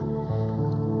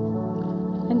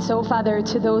And so, Father,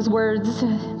 to those words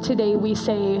today we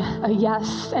say a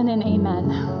yes and an amen.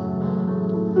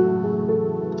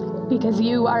 Because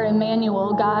you are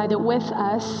Emmanuel, God with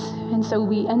us. And so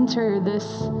we enter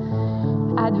this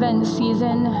Advent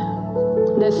season,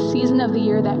 this season of the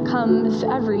year that comes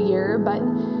every year, but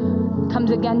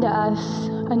comes again to us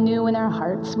anew in our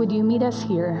hearts. Would you meet us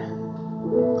here?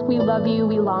 We love you.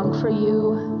 We long for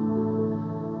you.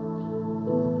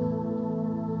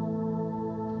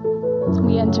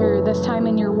 We enter this time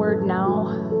in your word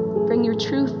now. Bring your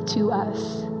truth to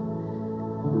us.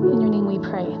 In your name we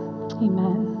pray.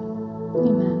 Amen.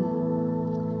 Amen.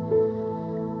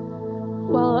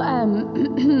 Well,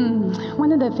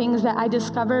 one of the things that I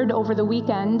discovered over the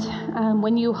weekend,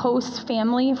 when you host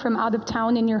family from out of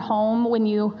town in your home, when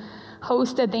you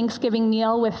host a Thanksgiving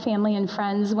meal with family and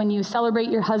friends, when you celebrate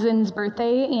your husband's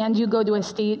birthday and you go to a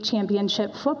state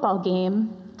championship football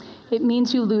game, it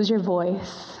means you lose your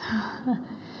voice.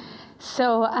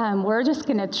 So we're just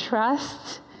going to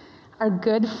trust our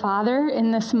good Father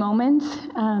in this moment.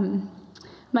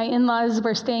 My in-laws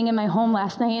were staying in my home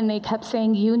last night, and they kept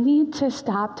saying, "You need to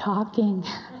stop talking."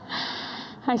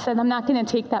 I said, "I'm not going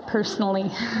to take that personally."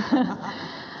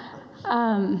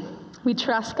 We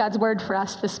trust God's word for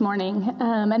us this morning.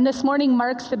 And this morning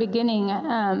marks the beginning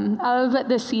of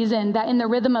the season that in the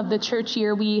rhythm of the church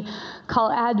year we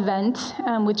call Advent,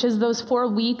 which is those 4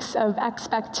 weeks of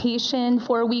expectation,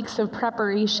 4 weeks of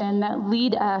preparation that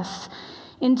lead us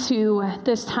into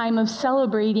this time of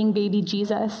celebrating baby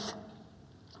Jesus,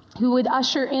 who would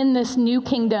usher in this new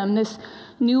kingdom, this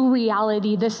new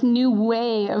reality, this new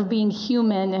way of being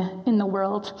human in the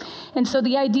world. And so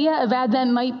the idea of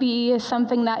Advent might be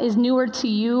something that is newer to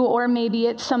you, or maybe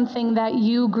it's something that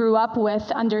you grew up with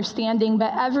understanding,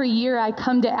 but every year I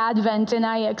come to Advent and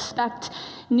I expect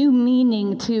new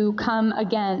meaning to come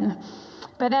again.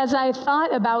 But as I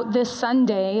thought about this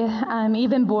Sunday,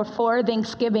 even before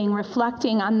Thanksgiving,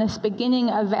 reflecting on this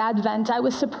beginning of Advent, I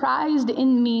was surprised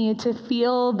in me to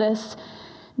feel this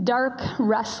dark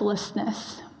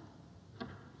restlessness,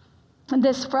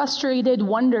 this frustrated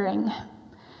wondering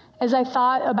as I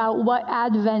thought about what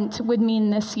Advent would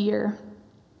mean this year.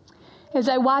 As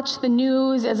I watched the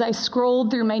news, as I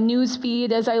scrolled through my news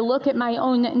feed, as I look at my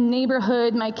own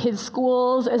neighborhood, my kids'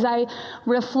 schools, as I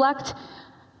reflect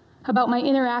about my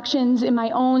interactions in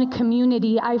my own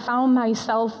community, I found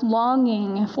myself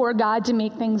longing for God to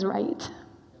make things right.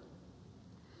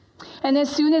 And as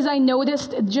soon as I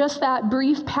noticed just that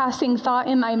brief passing thought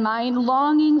in my mind,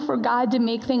 longing for God to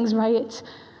make things right,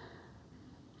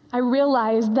 I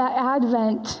realized that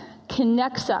Advent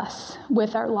connects us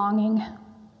with our longing.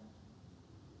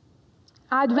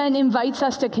 Advent invites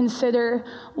us to consider,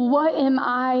 what am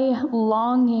I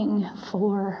longing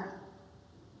for?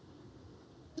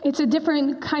 It's a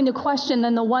different kind of question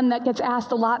than the one that gets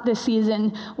asked a lot this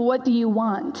season. What do you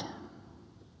want?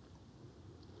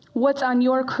 What's on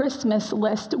your Christmas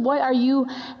list? What are you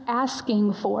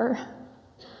asking for?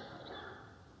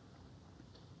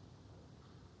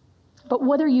 But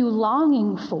what are you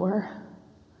longing for?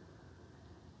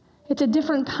 It's a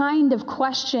different kind of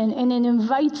question, and it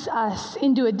invites us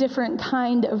into a different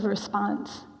kind of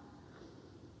response.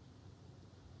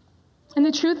 And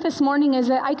the truth this morning is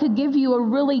that I could give you a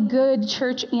really good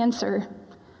church answer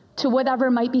to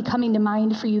whatever might be coming to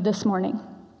mind for you this morning.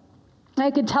 I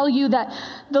could tell you that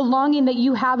the longing that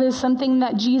you have is something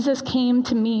that Jesus came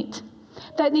to meet.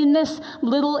 That in this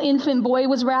little infant boy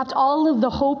was wrapped all of the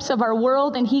hopes of our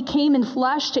world, and he came in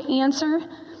flesh to answer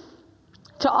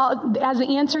as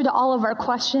the answer to all of our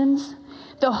questions,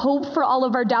 the hope for all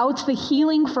of our doubts, the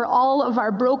healing for all of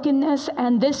our brokenness.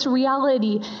 And this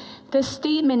reality, this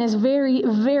statement is very,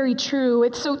 very true.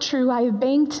 It's so true, I have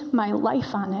banked my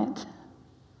life on it.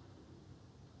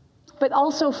 But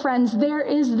also, friends, there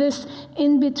is this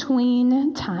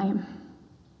in-between time.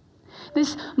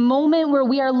 This moment where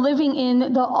we are living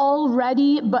in the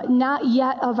already but not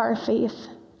yet of our faith.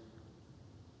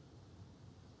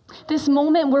 This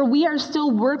moment where we are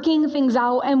still working things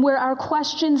out and where our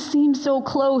questions seem so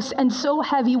close and so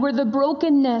heavy, where the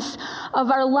brokenness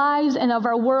of our lives and of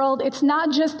our world, it's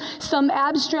not just some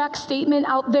abstract statement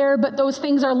out there, but those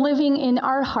things are living in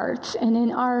our hearts and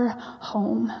in our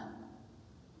home.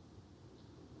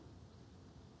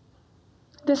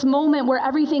 This moment where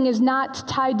everything is not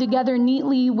tied together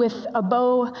neatly with a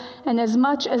bow, and as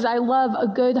much as I love a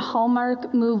good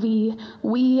Hallmark movie,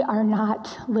 we are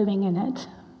not living in it.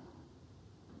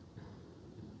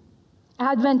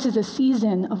 Advent is a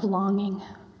season of longing.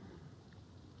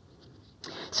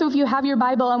 So if you have your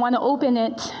Bible, I want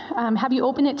to have you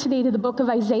open it today to the book of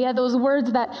Isaiah. Those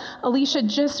words that Alicia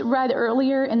just read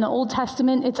earlier in the Old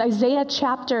Testament, it's Isaiah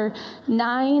chapter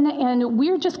 9, and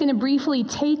we're just going to briefly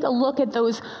take a look at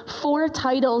those 4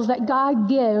 titles that God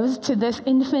gives to this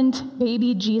infant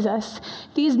baby Jesus.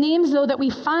 These names, though, that we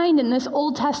find in this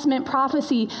Old Testament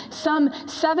prophecy some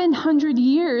 700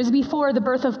 years before the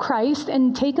birth of Christ,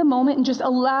 and take a moment and just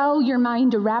allow your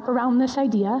mind to wrap around this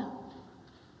idea.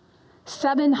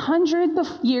 700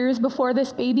 years before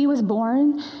this baby was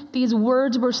born, these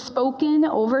words were spoken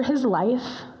over his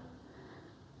life.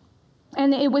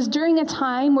 And it was during a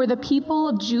time where the people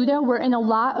of Judah were in a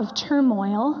lot of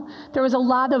turmoil. There was a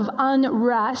lot of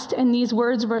unrest, and these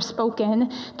words were spoken.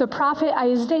 The prophet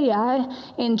Isaiah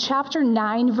in chapter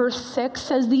 9, verse 6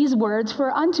 says these words,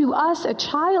 "For unto us a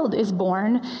child is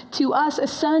born, to us a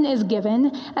son is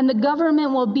given, and the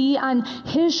government will be on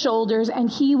his shoulders, and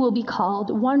he will be called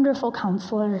Wonderful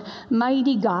Counselor,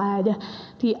 Mighty God,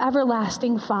 the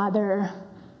Everlasting Father,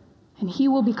 and he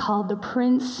will be called the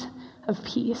Prince of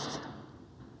Peace."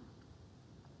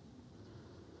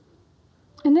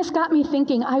 And this got me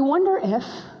thinking, I wonder if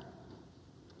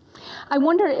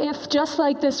just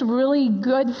like this really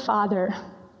good father,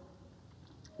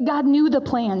 God knew the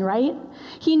plan, right?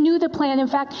 He knew the plan. In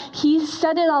fact, he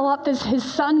set it all up as his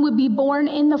son would be born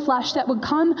in the flesh that would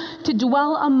come to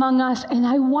dwell among us. And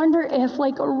I wonder if,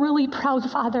 like a really proud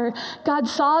father, God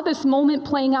saw this moment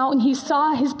playing out, and he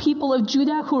saw his people of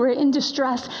Judah who were in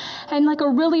distress. And like a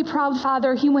really proud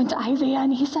father, he went to Isaiah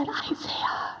and he said,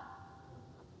 Isaiah,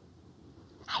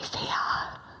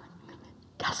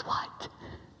 guess what?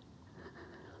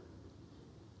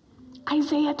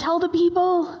 Isaiah, tell the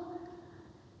people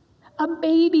a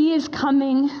baby is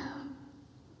coming,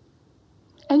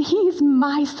 and he's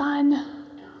my son.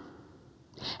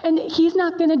 And he's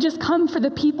not going to just come for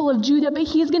the people of Judah, but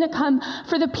he's going to come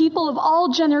for the people of all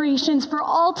generations, for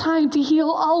all time, to heal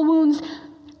all wounds.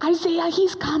 Isaiah,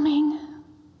 he's coming.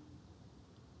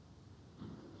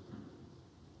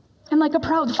 And like a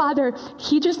proud father,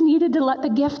 he just needed to let the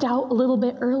gift out a little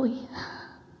bit early.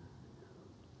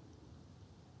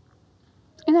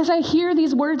 And as I hear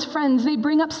these words, friends, they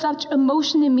bring up such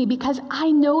emotion in me, because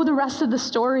I know the rest of the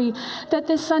story, that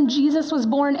this son Jesus was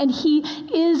born, and he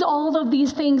is all of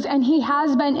these things, and he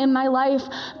has been in my life.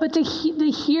 But to the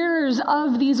hearers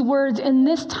of these words in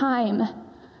this time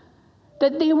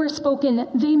that they were spoken,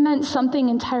 they meant something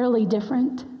entirely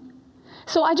different.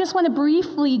 So I just want to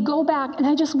briefly go back, and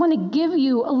I just want to give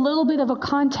you a little bit of a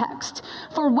context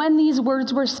for when these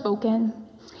words were spoken.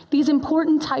 These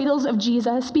important titles of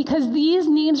Jesus, because these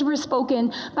names were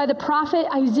spoken by the prophet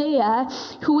Isaiah,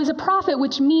 who was a prophet,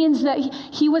 which means that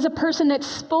he was a person that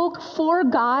spoke for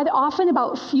God, often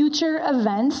about future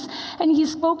events, and he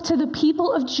spoke to the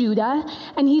people of Judah,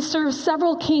 and he served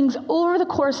several kings over the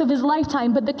course of his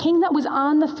lifetime, but the king that was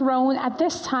on the throne at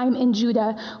this time in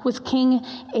Judah was King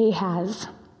Ahaz.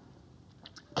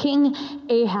 King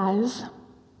Ahaz.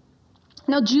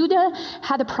 Now, Judah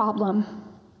had a problem.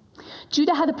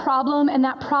 Judah had a problem, and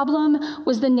that problem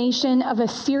was the nation of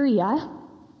Assyria.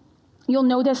 You'll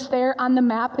notice there on the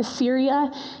map,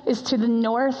 Assyria is to the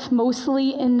north,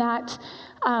 mostly in that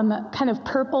kind of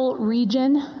purple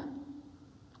region.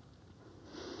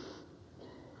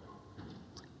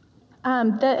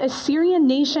 The Assyrian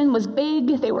nation was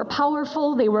big, they were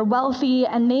powerful, they were wealthy,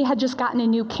 and they had just gotten a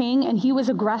new king, and he was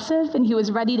aggressive, and he was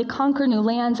ready to conquer new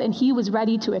lands, and he was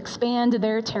ready to expand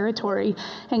their territory.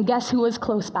 And guess who was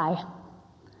close by?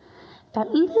 That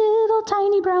little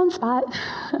tiny brown spot,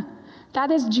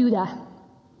 that is Judah.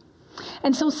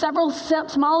 And so several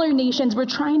smaller nations were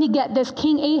trying to get this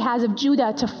King Ahaz of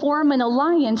Judah to form an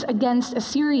alliance against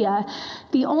Assyria.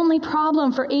 The only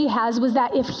problem for Ahaz was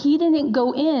that if he didn't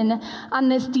go in on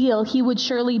this deal, he would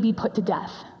surely be put to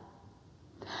death.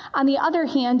 On the other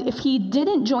hand, if he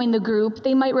didn't join the group,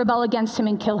 they might rebel against him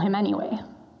and kill him anyway.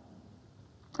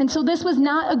 And so this was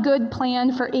not a good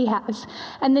plan for Ahaz.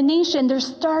 And the nation, they're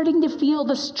starting to feel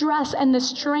the stress and the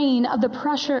strain of the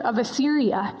pressure of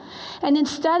Assyria. And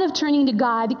instead of turning to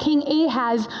God, King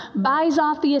Ahaz buys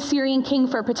off the Assyrian king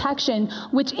for protection,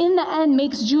 which in the end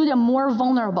makes Judah more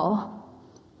vulnerable.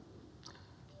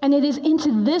 And it is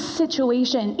into this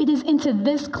situation, it is into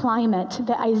this climate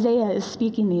that Isaiah is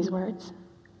speaking these words.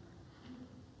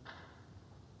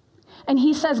 And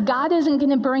he says God isn't going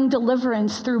to bring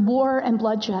deliverance through war and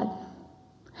bloodshed.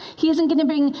 He isn't going to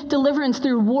bring deliverance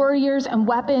through warriors and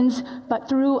weapons, but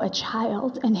through a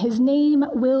child. And his name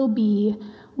will be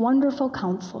Wonderful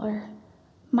Counselor,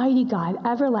 Mighty God,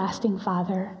 Everlasting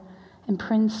Father, and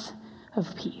Prince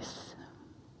of Peace.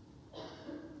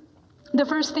 The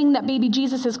first thing that baby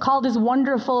Jesus is called is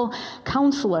Wonderful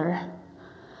Counselor.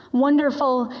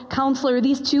 Wonderful Counselor.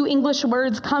 These two English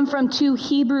words come from two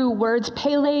Hebrew words,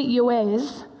 Pele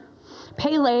Yoez.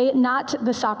 Pele, not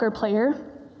the soccer player,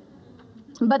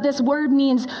 but this word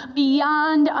means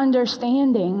beyond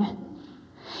understanding.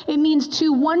 It means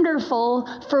too wonderful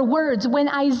for words. When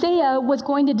Isaiah was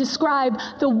going to describe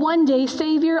the one-day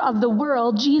Savior of the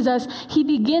world, Jesus, he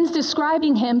begins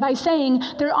describing him by saying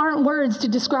there aren't words to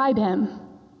describe him.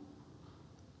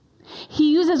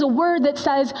 He uses a word that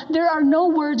says there are no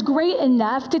words great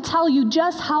enough to tell you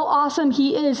just how awesome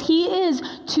he is. He is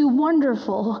too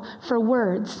wonderful for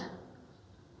words.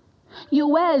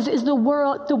 Yoez is the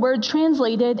word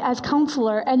translated as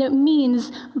counselor, and it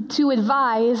means to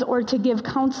advise or to give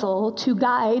counsel, to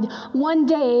guide. One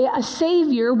day, a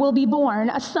Savior will be born,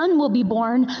 a Son will be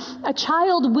born, a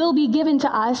child will be given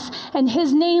to us, and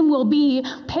his name will be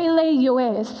Pele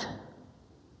Yoez.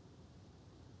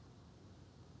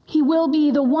 He will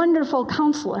be the wonderful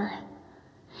counselor.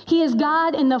 He is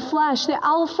God in the flesh, the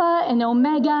Alpha and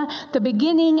Omega, the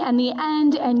beginning and the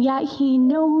end, and yet he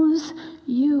knows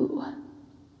you.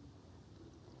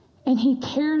 And he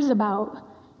cares about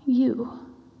you.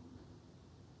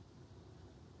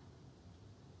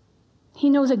 He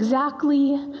knows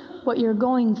exactly what you're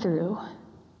going through.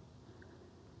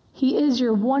 He is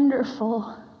your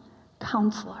wonderful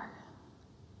counselor.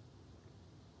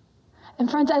 And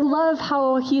friends, I love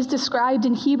how he's described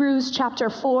in Hebrews chapter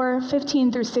 4,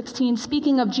 15 through 16.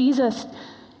 Speaking of Jesus,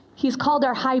 he's called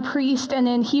our high priest. And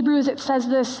in Hebrews it says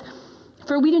this,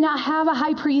 for we do not have a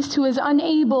high priest who is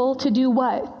unable to do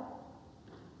what?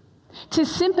 To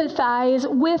sympathize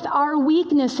with our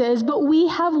weaknesses, but we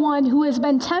have one who has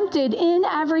been tempted in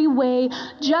every way,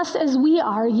 just as we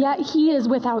are, yet he is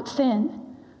without sin.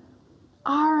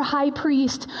 Our high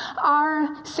priest,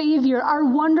 our Savior, our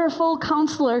wonderful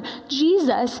counselor,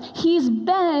 Jesus, he's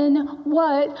been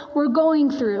what we're going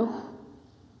through.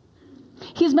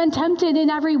 He's been tempted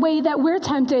in every way that we're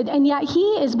tempted, and yet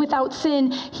he is without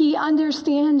sin. He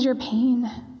understands your pain.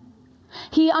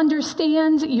 He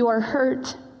understands your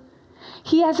hurt.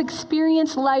 He has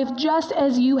experienced life just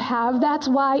as you have. That's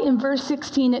why in verse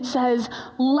 16 it says,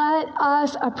 let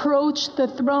us approach the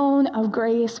throne of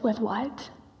grace with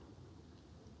what?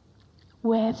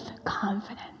 With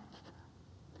confidence.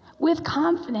 With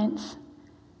confidence.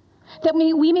 That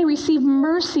we may receive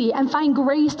mercy and find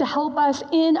grace to help us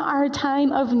in our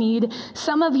time of need.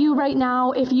 Some of you right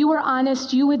now, if you were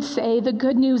honest, you would say the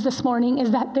good news this morning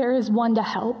is that there is one to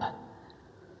help.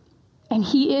 And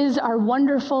he is our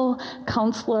wonderful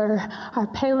counselor, our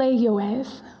Pele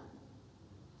Yoez.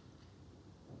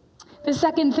 The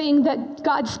second thing that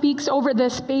God speaks over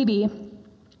this baby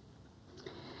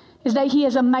is that he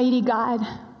is a mighty God.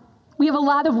 We have a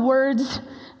lot of words,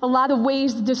 a lot of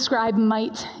ways to describe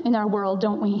might in our world,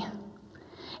 don't we?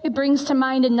 It brings to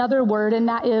mind another word, and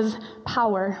that is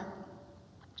power.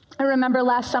 I remember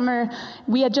last summer,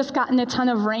 we had just gotten a ton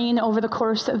of rain over the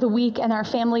course of the week, and our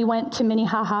family went to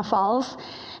Minnehaha Falls.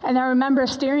 And I remember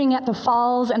staring at the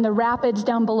falls and the rapids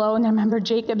down below, and I remember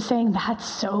Jacob saying, that's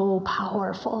so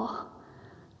powerful.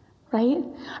 Right?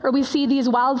 Or we see these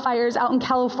wildfires out in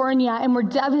California and we're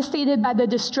devastated by the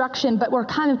destruction, but we're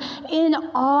kind of in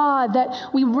awe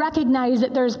that we recognize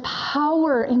that there's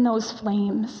power in those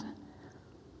flames.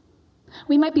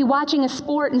 We might be watching a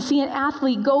sport and see an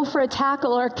athlete go for a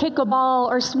tackle or kick a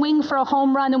ball or swing for a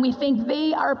home run, and we think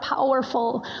they are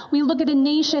powerful. We look at a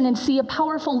nation and see a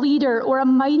powerful leader or a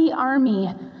mighty army.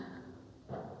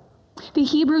 The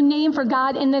Hebrew name for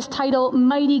God in this title,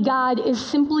 Mighty God, is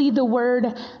simply the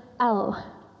word El.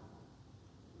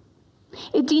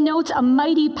 It denotes a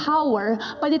mighty power,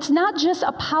 but it's not just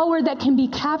a power that can be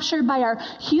captured by our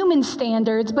human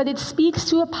standards, but it speaks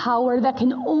to a power that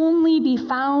can only be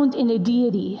found in a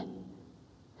deity.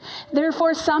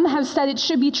 Therefore, some have said it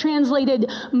should be translated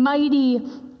mighty,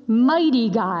 mighty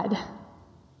God.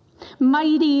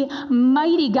 Mighty,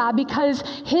 mighty God, because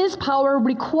his power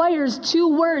requires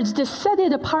two words to set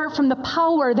it apart from the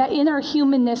power that in our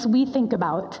humanness we think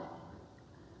about.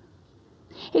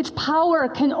 Its power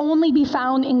can only be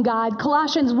found in God.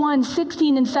 Colossians 1,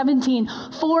 16 and 17.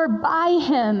 For by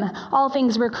him all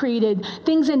things were created,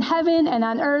 things in heaven and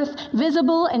on earth,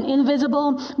 visible and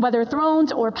invisible, whether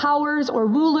thrones or powers or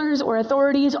rulers or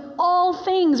authorities, all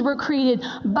things were created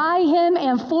by him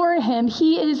and for him.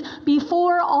 He is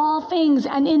before all things,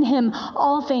 and in him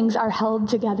all things are held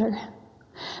together.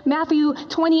 Matthew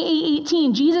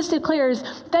 28:18, Jesus declares,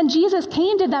 then Jesus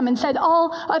came to them and said,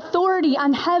 all authority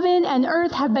on heaven and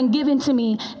earth have been given to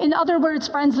me. In other words,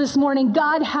 friends, this morning,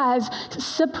 God has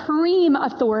supreme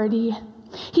authority.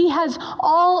 He has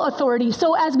all authority.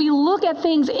 So as we look at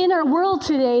things in our world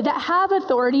today that have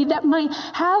authority, that might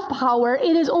have power,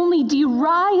 it is only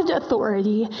derived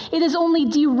authority. It is only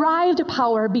derived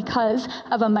power because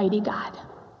of a mighty God.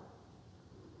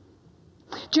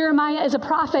 Jeremiah is a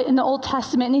prophet in the Old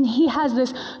Testament, and he has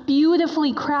this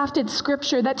beautifully crafted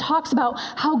scripture that talks about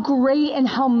how great and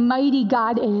how mighty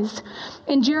God is.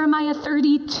 In Jeremiah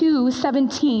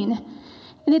 32:17,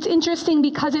 and it's interesting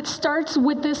because it starts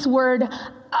with this word,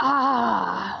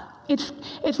 ah.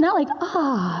 It's not like,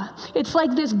 ah. It's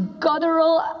like this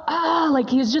guttural, ah, like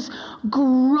he's just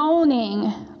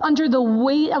groaning under the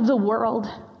weight of the world.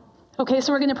 Okay,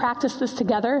 so we're going to practice this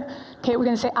together. Okay, we're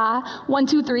going to say, ah. 1,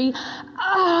 2, 3.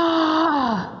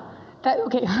 Ah.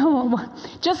 Okay,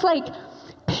 just like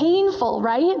painful,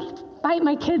 right?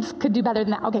 My kids could do better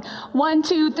than that. Okay, 1,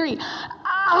 2, 3.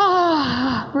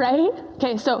 Ah, right?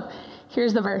 Okay, so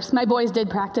here's the verse. My boys did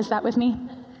practice that with me.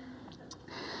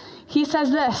 He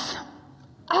says this,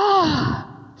 ah,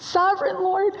 sovereign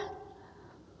Lord,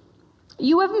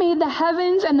 you have made the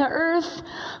heavens and the earth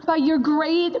by your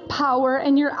great power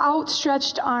and your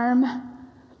outstretched arm.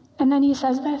 And then he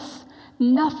says this,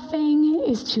 nothing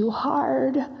is too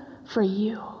hard for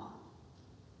you.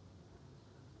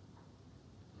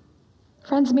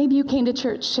 Friends, maybe you came to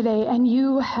church today and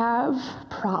you have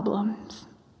problems.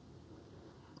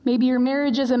 Maybe your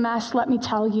marriage is a mess. Let me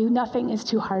tell you, nothing is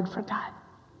too hard for God.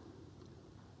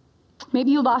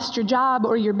 Maybe you lost your job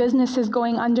or your business is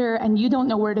going under and you don't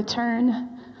know where to turn.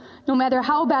 No matter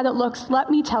how bad it looks, let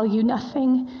me tell you,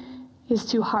 nothing is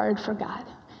too hard for God.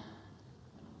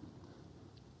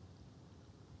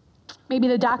 Maybe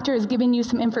the doctor has given you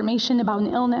some information about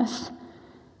an illness.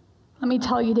 Let me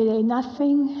tell you today,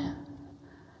 nothing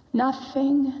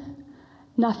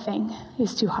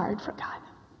is too hard for God.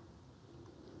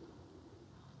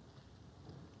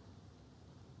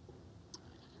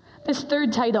 This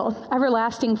third title,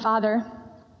 Everlasting Father.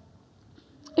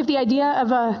 If the idea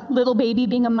of a little baby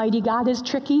being a mighty God is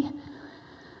tricky,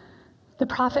 the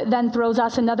prophet then throws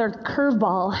us another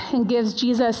curveball and gives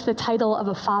Jesus the title of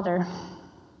a father.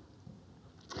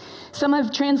 Some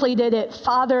have translated it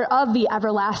Father of the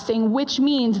Everlasting, which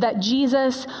means that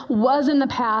Jesus was in the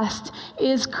past,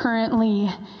 is currently,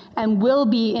 and will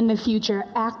be in the future,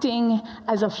 acting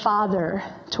as a father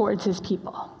towards his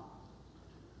people.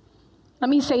 Let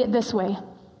me say it this way.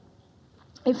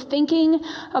 If thinking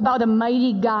about a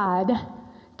mighty God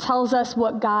tells us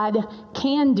what God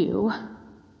can do,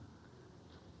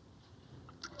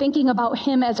 thinking about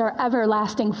him as our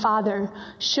everlasting Father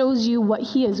shows you what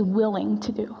he is willing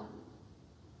to do.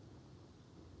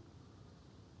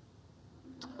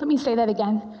 Let me say that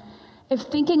again. If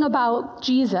thinking about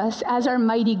Jesus as our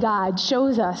mighty God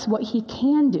shows us what he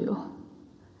can do,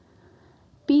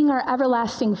 being our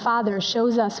everlasting Father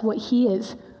shows us what he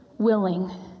is willing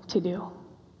to do.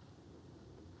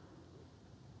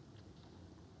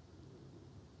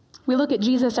 We look at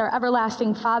Jesus, our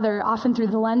everlasting Father, often through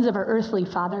the lens of our earthly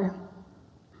father.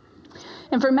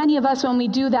 And for many of us, when we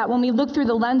do that, when we look through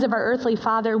the lens of our earthly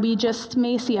father, we just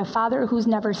may see a father who's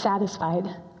never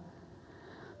satisfied.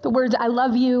 The words, I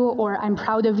love you, or I'm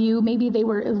proud of you, maybe they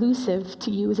were elusive to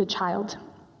you as a child.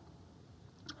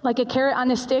 Like a carrot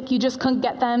on a stick, you just couldn't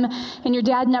get them, and your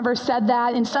dad never said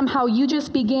that, and somehow you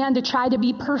just began to try to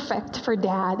be perfect for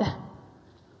dad.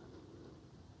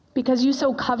 Because you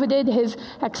so coveted his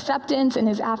acceptance and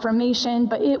his affirmation,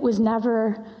 but it was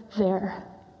never there.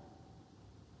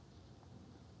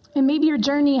 And maybe your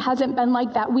journey hasn't been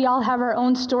like that. We all have our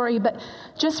own story, but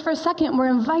just for a second, we're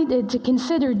invited to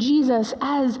consider Jesus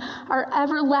as our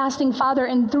everlasting Father.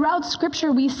 And throughout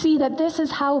Scripture, we see that this is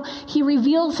how he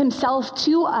reveals himself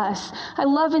to us. I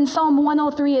love in Psalm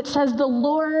 103, it says, the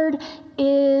Lord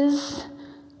is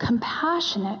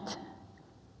compassionate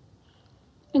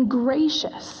and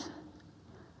gracious,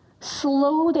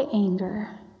 slow to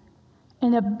anger,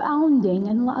 and abounding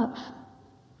in love.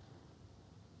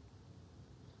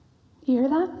 You hear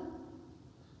that?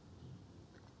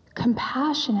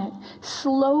 Compassionate,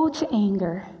 slow to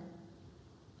anger,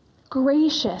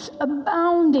 gracious,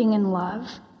 abounding in love.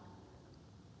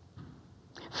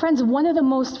 Friends, one of the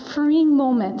most freeing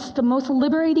moments, the most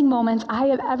liberating moments I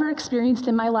have ever experienced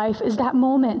in my life is that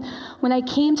moment when I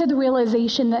came to the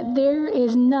realization that there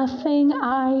is nothing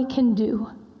I can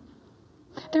do.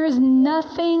 There is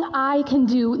nothing I can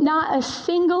do, not a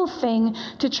single thing,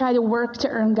 to try to work to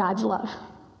earn God's love.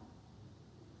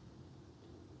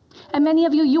 And many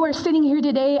of you, you are sitting here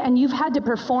today and you've had to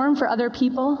perform for other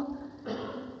people.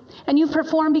 And you've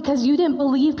performed because you didn't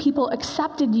believe people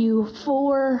accepted you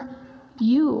for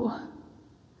you.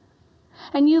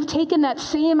 And you've taken that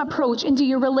same approach into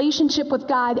your relationship with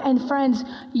God. And friends,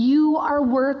 you are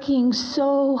working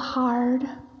so hard.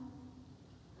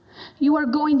 You are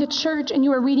going to church and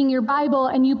you are reading your Bible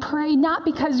and you pray not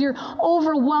because you're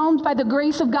overwhelmed by the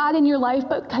grace of God in your life,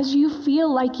 but because you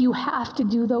feel like you have to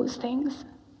do those things.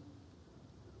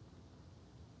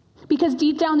 Because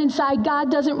deep down inside, God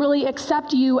doesn't really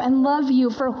accept you and love you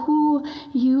for who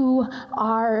you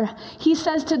are. He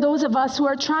says to those of us who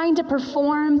are trying to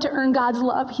perform to earn God's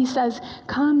love, he says,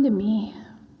 come to me.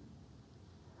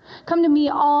 Come to me,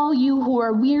 all you who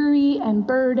are weary and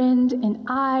burdened, and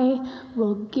I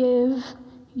will give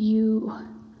you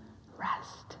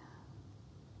rest.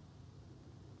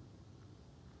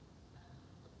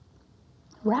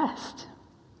 Rest.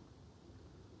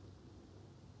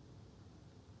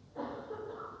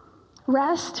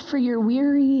 Rest for your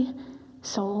weary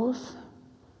souls.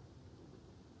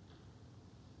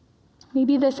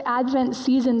 Maybe this Advent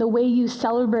season, the way you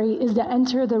celebrate is to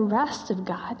enter the rest of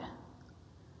God.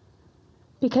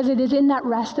 Because it is in that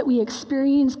rest that we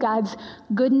experience God's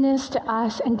goodness to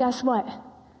us. And guess what?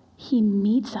 He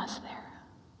meets us there.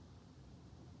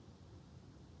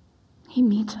 He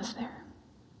meets us there.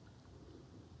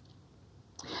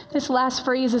 This last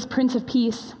phrase is Prince of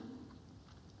Peace.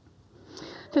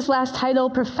 This last title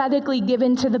prophetically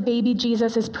given to the baby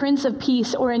Jesus is Prince of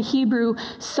Peace, or in Hebrew,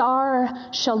 Sar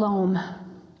Shalom.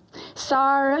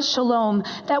 Sar Shalom.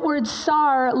 That word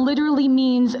Sar literally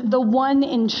means the one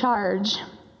in charge.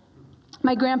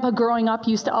 My grandpa growing up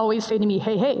used to always say to me,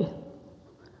 hey,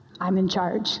 I'm in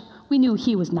charge. We knew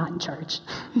he was not in charge.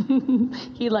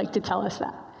 He liked to tell us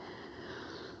that.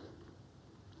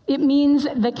 It means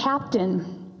the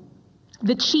captain.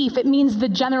 The chief, it means the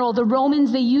general. The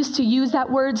Romans, they used to use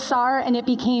that word Sar, and it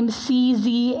became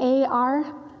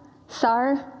C-Z-A-R,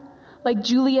 Sar, like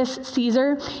Julius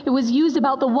Caesar. It was used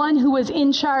about the one who was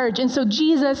in charge, and so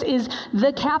Jesus is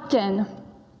the captain,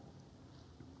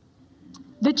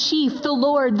 the chief, the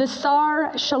Lord, the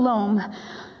Sar Shalom.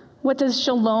 What does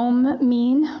shalom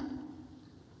mean?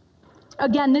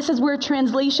 Again, this is where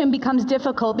translation becomes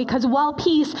difficult, because while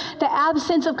peace, the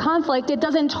absence of conflict, it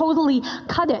doesn't totally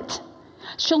cut it.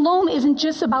 Shalom isn't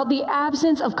just about the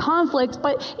absence of conflict,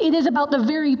 but it is about the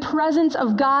very presence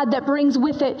of God that brings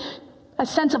with it a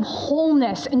sense of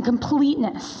wholeness and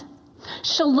completeness.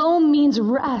 Shalom means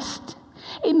rest.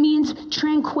 It means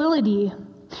tranquility.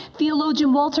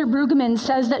 Theologian Walter Brueggemann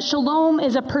says that shalom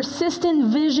is a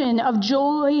persistent vision of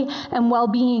joy and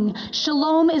well-being.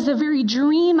 Shalom is the very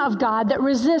dream of God that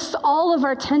resists all of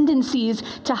our tendencies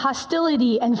to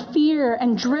hostility and fear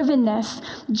and drivenness.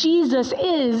 Jesus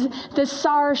is the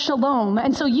Sar Shalom.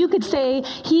 And so you could say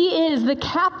he is the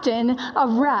captain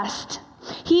of rest.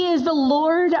 He is the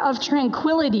Lord of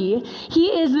tranquility.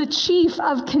 He is the chief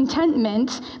of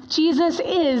contentment. Jesus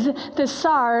is the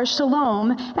Sar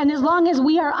Shalom. And as long as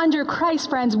we are under Christ,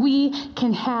 friends, we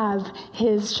can have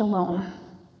his shalom,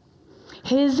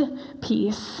 his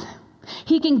peace.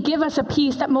 He can give us a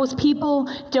peace that most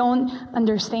people don't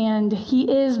understand.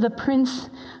 He is the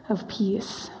Prince of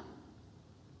Peace.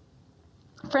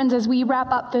 Friends, as we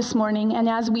wrap up this morning and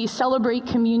as we celebrate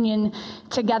communion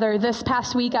together, this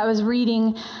past week I was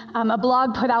reading a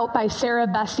blog put out by Sarah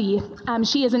Bessey.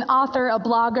 She is an author, a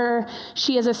blogger.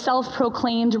 She is a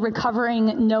self-proclaimed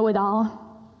recovering know-it-all.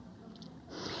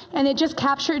 And it just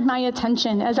captured my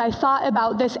attention as I thought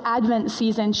about this Advent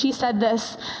season. She said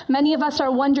this: many of us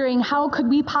are wondering, how could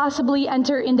we possibly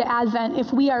enter into Advent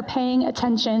if we are paying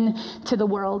attention to the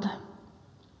world?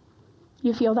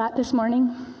 You feel that this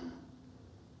morning?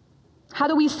 How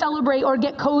do we celebrate or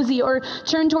get cozy or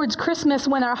turn towards Christmas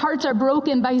when our hearts are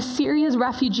broken by Syria's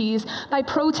refugees, by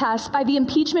protests, by the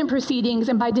impeachment proceedings,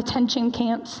 and by detention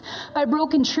camps, by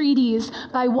broken treaties,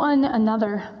 by one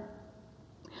another?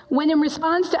 When in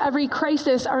response to every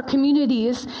crisis, our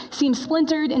communities seem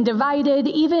splintered and divided,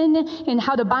 even in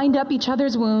how to bind up each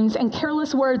other's wounds, and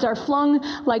careless words are flung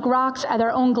like rocks at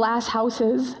our own glass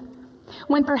houses.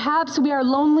 When perhaps we are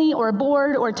lonely or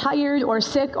bored or tired or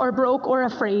sick or broke or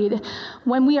afraid,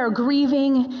 when we are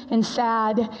grieving and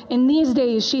sad, in these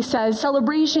days, she says,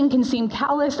 celebration can seem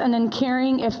callous and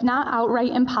uncaring, if not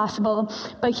outright impossible.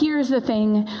 But here's the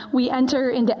thing: we enter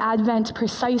into Advent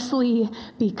precisely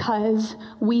because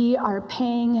we are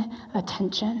paying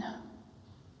attention.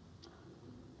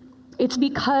 It's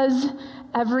because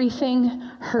everything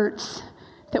hurts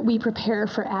that we prepare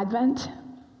for Advent.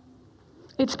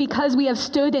 It's because we have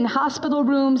stood in hospital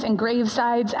rooms and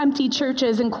gravesides, empty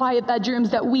churches and quiet bedrooms,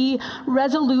 that we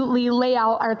resolutely lay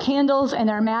out our candles and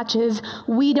our matches.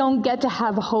 We don't get to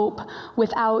have hope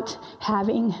without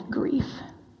having grief.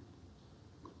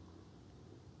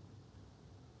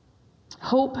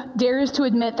 Hope dares to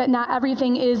admit that not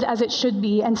everything is as it should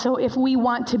be, and so if we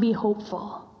want to be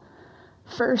hopeful,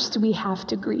 first we have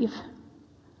to grieve.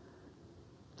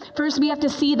 First, we have to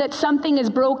see that something is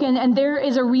broken, and there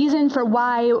is a reason for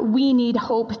why we need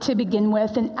hope to begin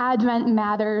with. And Advent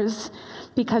matters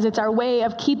because it's our way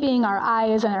of keeping our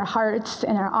eyes and our hearts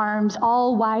and our arms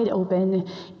all wide open,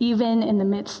 even in the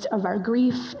midst of our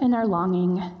grief and our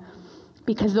longing.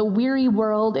 Because the weary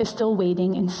world is still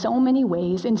waiting in so many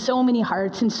ways, in so many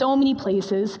hearts, in so many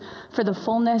places, for the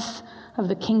fullness of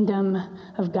the kingdom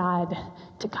of God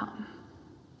to come.